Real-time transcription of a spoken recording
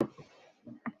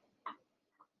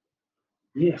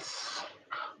Yes.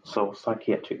 So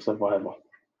psychiatric survivor.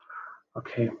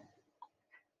 Okay.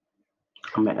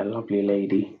 I met a lovely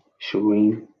lady,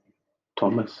 Shireen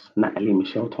Thomas, Natalie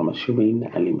Michelle Thomas, Shireen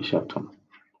Natalie Michelle Thomas.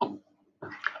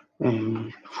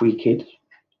 Three kids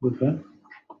with her.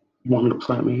 One looks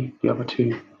like me, the other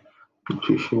two, not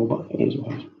too sure, but it is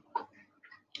what it is.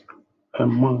 Her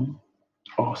mum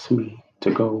asked me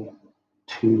to go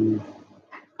to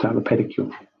have a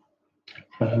pedicure,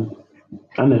 um,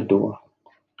 and her daughter.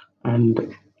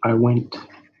 And I went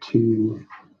to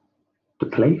the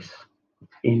place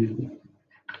in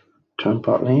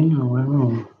Turnpike Lane or wherever,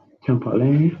 or Turnpike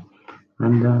Lane,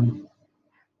 and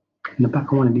in the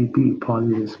back of one of these beauty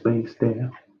parlors, there's a space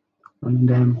there. And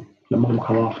the mum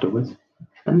come afterwards,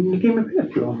 and they gave me a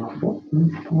pedicure on my foot.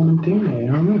 One of them things there, you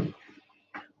know what I mean?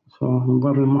 So I'm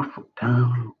rubbing my foot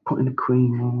down, putting the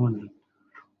cream on,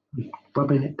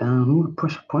 rubbing it down, all the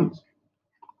pressure points.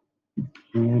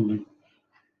 Yeah, and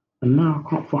now I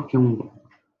can't fucking walk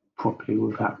properly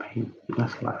without pain.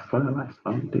 That's like for life.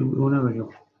 I don't do whatever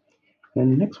you.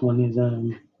 And the next one is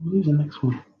who's the next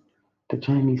one? The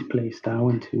Chinese place that I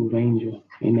went to with Angel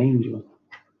in Angel,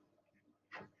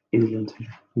 Islington,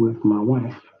 with my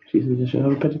wife. She said, "Just have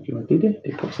a pedicure." I did it.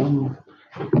 They put some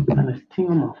kind of thing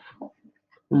on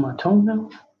my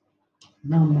toenails.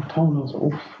 Now my toenails are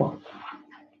all fucked.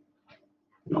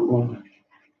 Not wrong.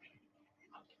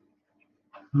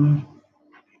 Mm,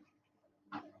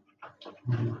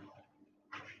 mm.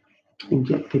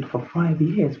 Injected for 5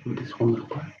 years with this woman.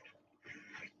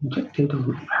 Injected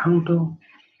with Haldol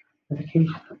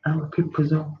medication,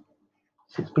 aripiprazole.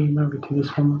 Since being married to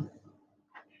this woman,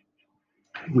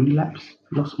 relapsed,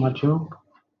 lost my job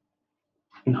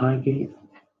in Highgate,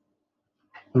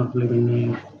 not living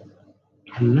there,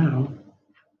 and now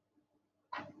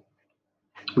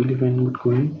we live in Wood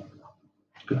Green,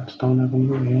 Gladstone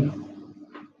Avenue here,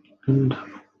 and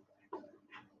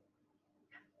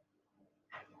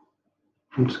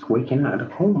I'm just waking out of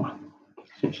the coma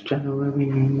since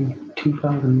January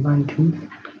 2019,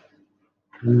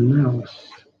 and now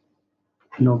it's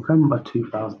November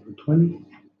 2020,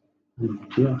 and I'm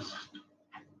just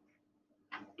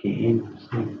getting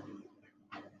some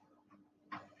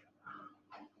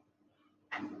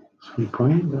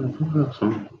brain,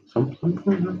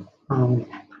 something.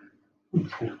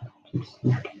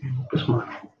 Just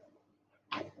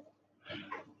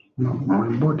my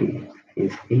body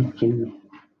is aching.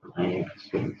 I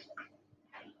exercise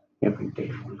every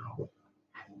day.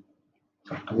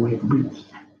 So I have to wear boots.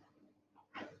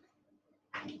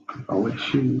 If I wear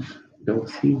shoes, they'll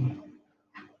see me.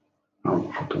 I'll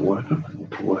go to work. I go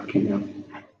to work in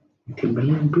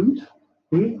Timberland boots.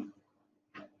 Yeah.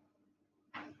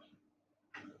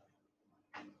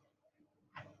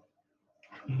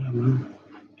 Yeah, man.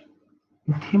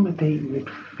 Intimidated with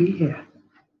fear.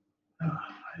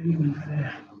 Even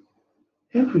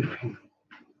everything.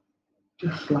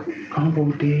 Just like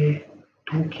combo there,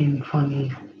 talking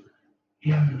funny.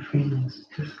 Everything's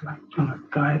just like trying to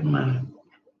guide man,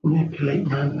 manipulate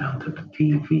man down to the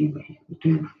TV,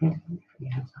 do things.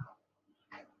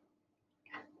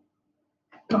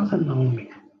 Doesn't know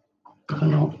me. Doesn't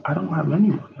know. I don't have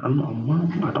anyone. I'm not a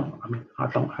mom. I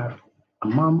don't have a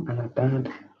mom and a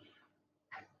dad.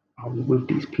 I was with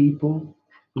these people,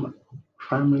 my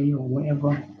family or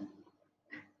whatever.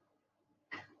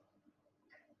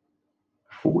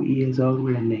 40 years old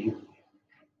with a name.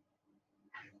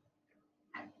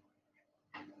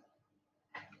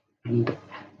 And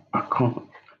I can't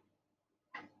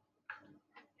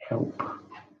help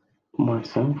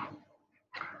myself.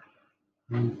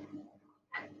 Um,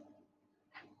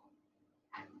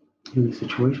 in this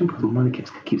situation because my money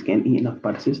keeps getting eaten up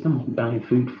by the system. I'm buying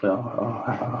food for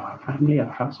our family,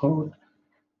 our household,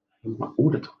 all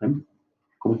the time.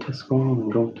 Going to school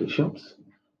and going to shops,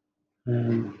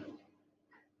 and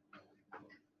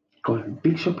going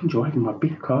big shopping, driving my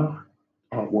big car.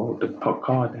 Well, the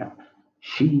car that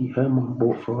her mom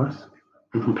bought for us.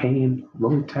 And from paying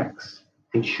road tax,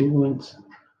 insurance,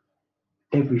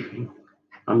 everything.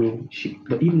 I mean,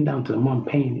 even down to the mom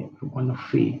paying it one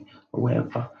fee or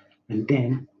whatever, and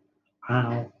then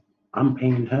how I'm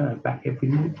paying her back every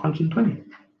month, 120.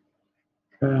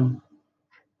 Um,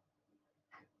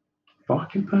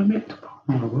 parking permit to park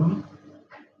my road,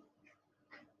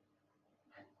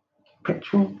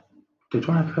 petrol to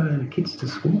drive her and the kids to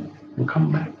school and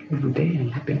come back every day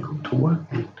and then go to work.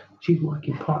 And she's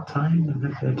working part time and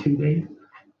that's her 2 days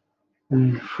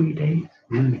and then 3 days.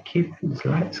 And then the kid is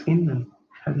light skinned and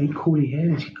has a curly hair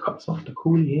and she cuts off the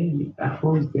curly hair and the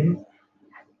afro is there.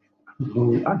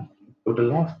 For the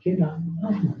last kid, I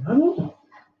don't know.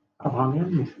 I hardly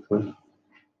have this.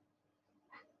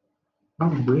 I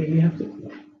would really have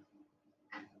to.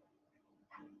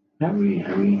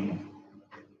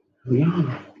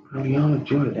 Ariana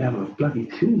Joy, they have a bloody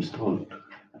tombstone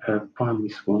at her primary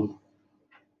school.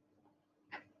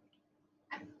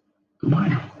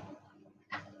 Mine.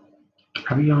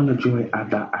 Ariana Joy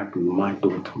had my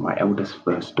daughter, my eldest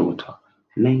first daughter,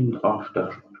 named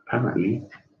after, apparently,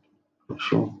 not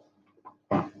sure,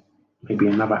 but maybe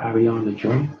another Ariana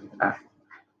Joy at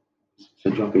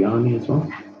Sejoviani as well.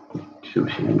 She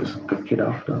named the kid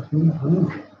after. I don't know.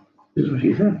 This is what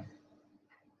she said.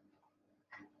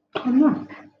 I don't know.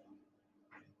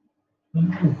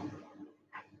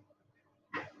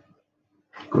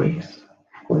 Grace.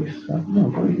 I don't know.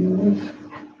 Grace.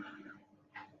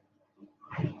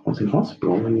 I was in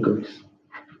hospital when Grace.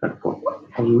 I was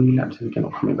relapsing again,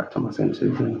 or coming back to my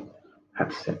senses, and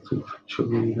had sex with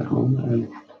children at home,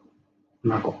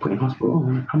 and I got put in hospital.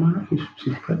 And I come out,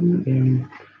 she's pregnant, and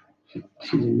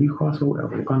she's in Newcastle,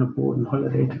 whatever. They're going abroad on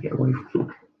holiday to get away from it.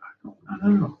 I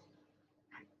don't know.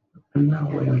 And now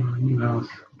we're in our new house,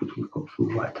 which we've got full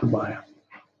right to buy,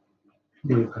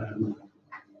 with her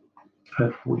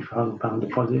 £40,000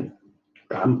 deposit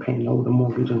that I'm paying over the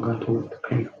mortgage and going to work to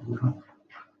pay for, you know.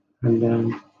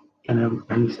 And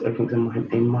everything's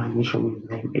in my initial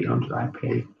name, 800 I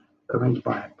pay, arranged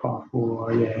by Par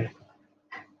 4,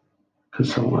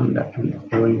 consultant that can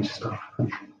arrange stuff.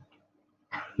 And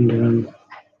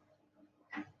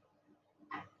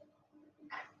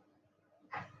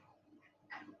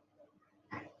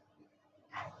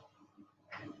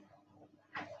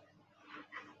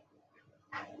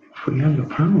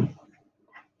 £300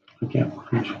 I get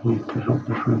potentially to help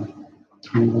with her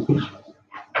mortgage.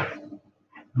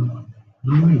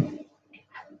 Alright.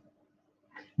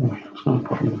 It's not a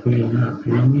problem for you now,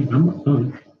 you know what I mean? I'm not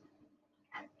done.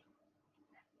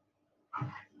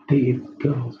 I've dated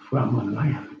girls throughout my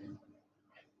life.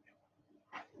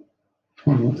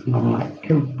 Someone wants to know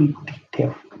like every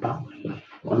detail about my life,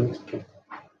 honestly.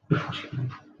 Before she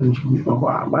leaves. And she I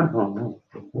don't know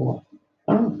before.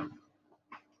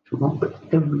 She won't put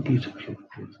every detail she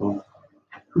wants. So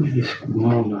who is this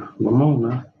Ramona?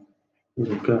 Ramona is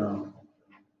a girl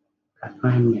that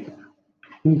I met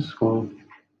in school.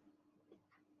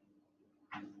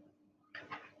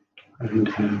 And I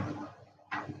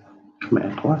met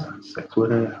her twice, had sex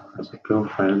with her as a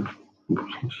girlfriend.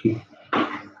 She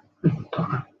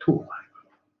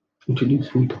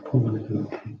introduced me to porn and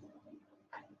everything.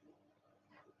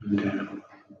 And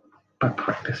by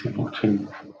practicing sex with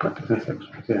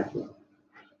her,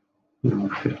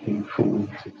 15, 14,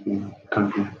 16,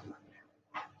 kind of.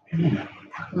 Yeah,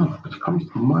 I don't know. If she comes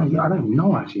to my yard, I don't know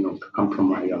why she knows to come to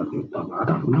my yard. I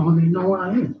don't know. They know where I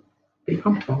am. They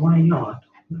come to my yard,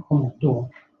 knock on the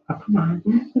door. I come out and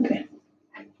look at it.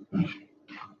 I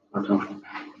don't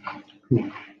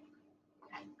know.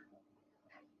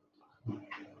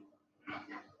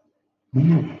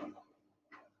 Yeah.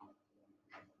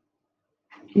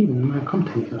 Even when I come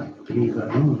to leave her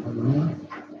alone, I don't know.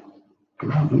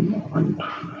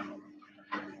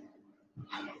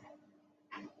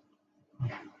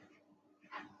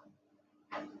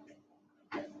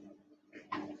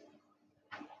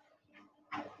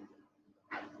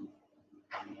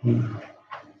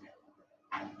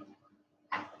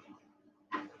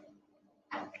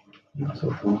 That's so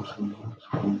awesome. No.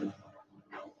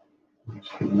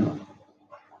 I don't know.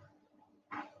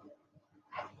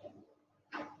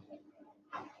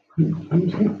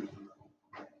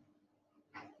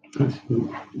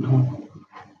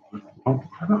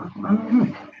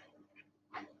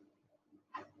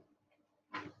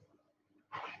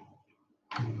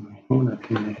 All that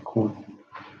thing they called,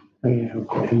 I've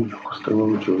got him across the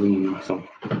road, Joreen, or some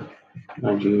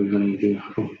Nigerian lady.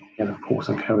 I think he had a horse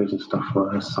and carriage and stuff for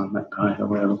her son that died or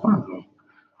whatever. I don't know.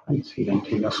 I didn't see them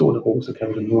things. I saw the horse and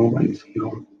carriage in the room, but I didn't see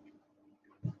no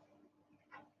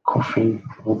coffin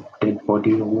or dead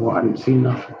body or what. I didn't see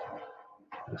nothing.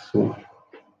 I saw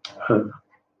her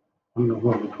on the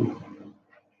road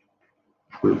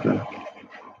with the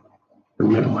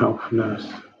mental health nurse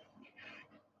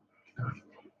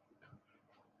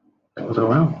that was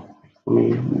around for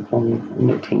me in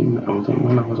the team that I was in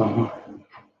when I was on.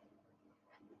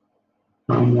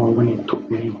 When it took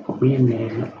me and put me in there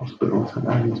in the hospital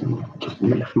sometimes and just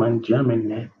left my jam in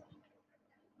there.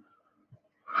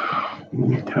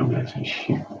 Many tablets and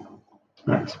shit.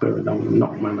 That spirit don't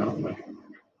knock man out, man.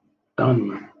 Done,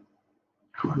 man.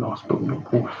 My last book, the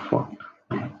poor fuck.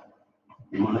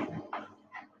 My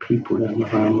people that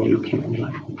around me looking at me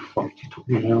like, what the fuck, you took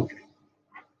me out.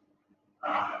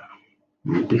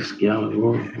 This girl as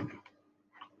well.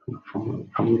 From